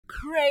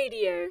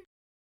Radio.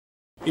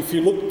 If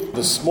you look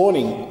this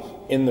morning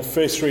in the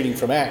first reading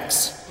from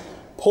Acts,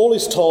 Paul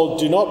is told,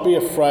 "Do not be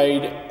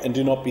afraid and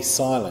do not be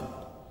silent,"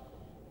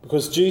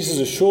 because Jesus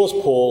assures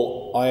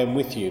Paul, "I am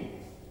with you."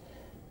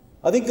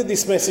 I think that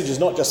this message is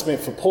not just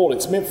meant for Paul,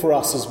 it's meant for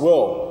us as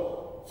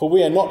well, for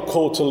we are not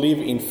called to live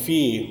in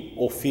fear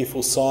or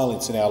fearful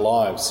silence in our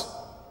lives.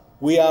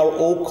 We are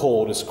all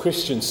called as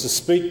Christians to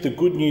speak the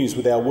good news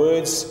with our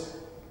words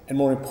and,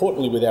 more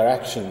importantly, with our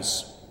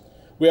actions.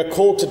 We are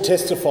called to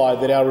testify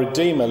that our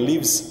Redeemer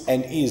lives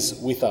and is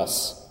with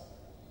us.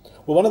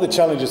 Well, one of the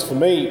challenges for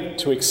me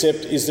to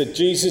accept is that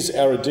Jesus,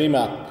 our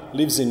Redeemer,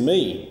 lives in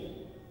me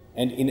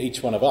and in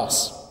each one of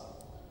us.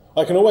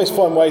 I can always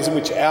find ways in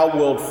which our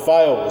world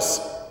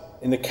fails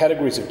in the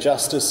categories of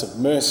justice, of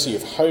mercy,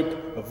 of hope,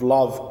 of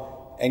love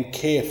and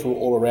care for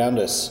all around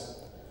us.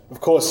 Of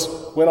course,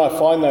 when I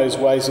find those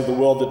ways of the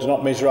world that do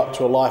not measure up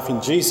to a life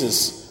in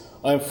Jesus,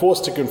 I am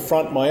forced to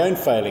confront my own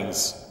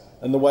failings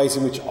and the ways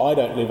in which I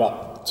don't live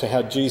up to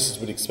how Jesus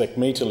would expect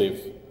me to live.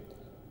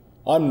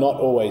 I'm not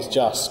always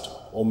just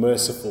or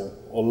merciful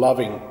or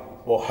loving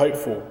or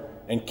hopeful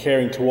and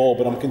caring to all,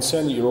 but I'm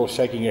concerned that you're all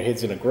shaking your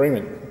heads in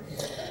agreement.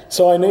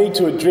 So I need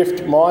to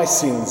adrift my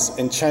sins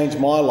and change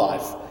my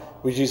life,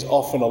 which is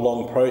often a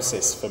long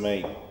process for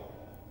me.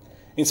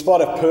 In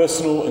spite of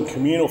personal and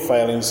communal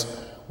failings,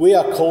 we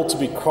are called to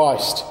be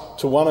Christ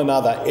to one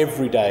another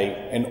every day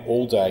and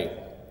all day.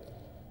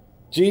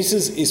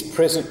 Jesus is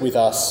present with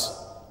us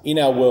in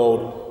our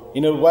world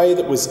in a way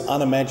that was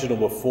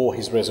unimaginable before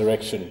his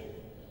resurrection.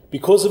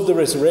 Because of the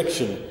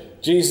resurrection,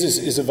 Jesus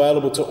is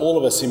available to all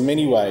of us in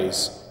many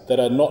ways that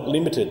are not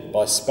limited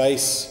by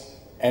space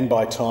and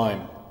by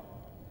time.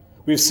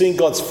 We've seen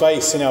God's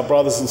face in our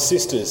brothers and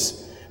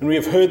sisters, and we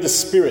have heard the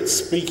Spirit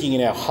speaking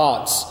in our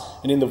hearts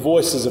and in the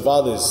voices of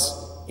others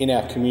in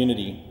our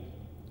community.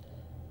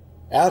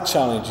 Our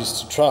challenge is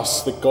to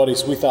trust that God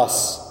is with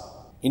us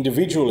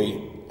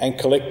individually and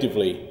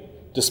collectively,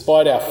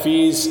 despite our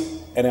fears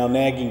and our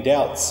nagging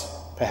doubts,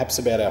 perhaps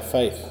about our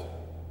faith.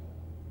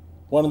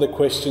 One of the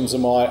questions that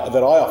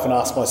I often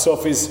ask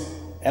myself is,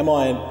 am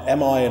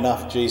I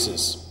enough,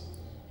 Jesus?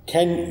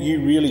 Can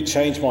you really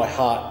change my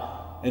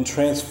heart and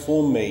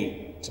transform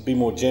me to be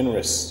more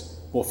generous,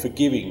 more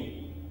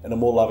forgiving, and a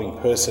more loving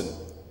person?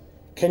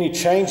 Can you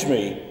change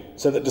me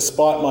so that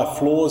despite my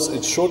flaws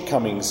and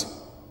shortcomings,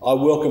 I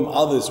welcome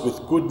others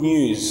with good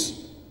news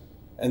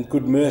and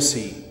good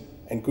mercy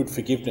and good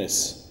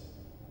forgiveness?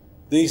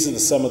 These are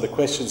some of the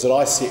questions that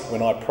I sit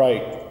when I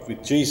pray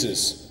with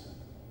Jesus.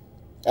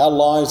 Our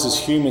lives as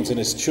humans and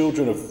as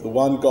children of the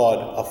one God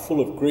are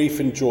full of grief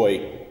and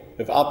joy,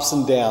 of ups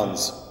and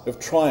downs, of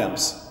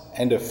triumphs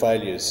and of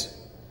failures.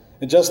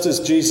 And just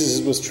as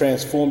Jesus was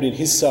transformed in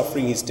his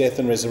suffering, his death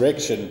and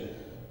resurrection,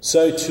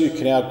 so too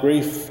can our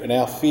grief and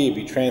our fear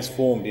be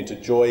transformed into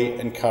joy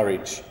and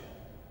courage.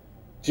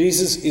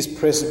 Jesus is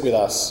present with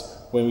us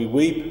when we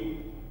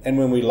weep and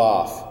when we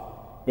laugh,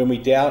 when we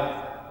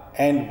doubt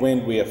and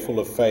when we are full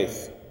of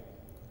faith.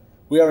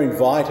 We are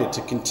invited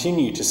to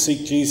continue to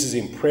seek Jesus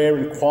in prayer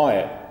and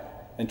quiet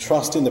and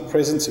trust in the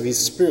presence of his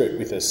Spirit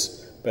with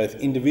us, both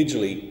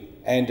individually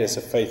and as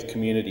a faith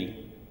community.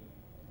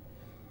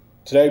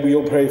 Today we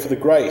all pray for the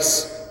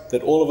grace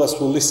that all of us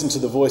will listen to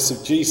the voice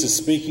of Jesus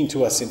speaking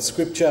to us in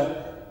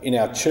Scripture, in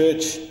our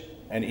church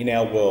and in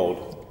our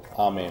world.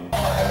 Amen.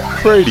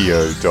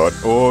 Radio.org.au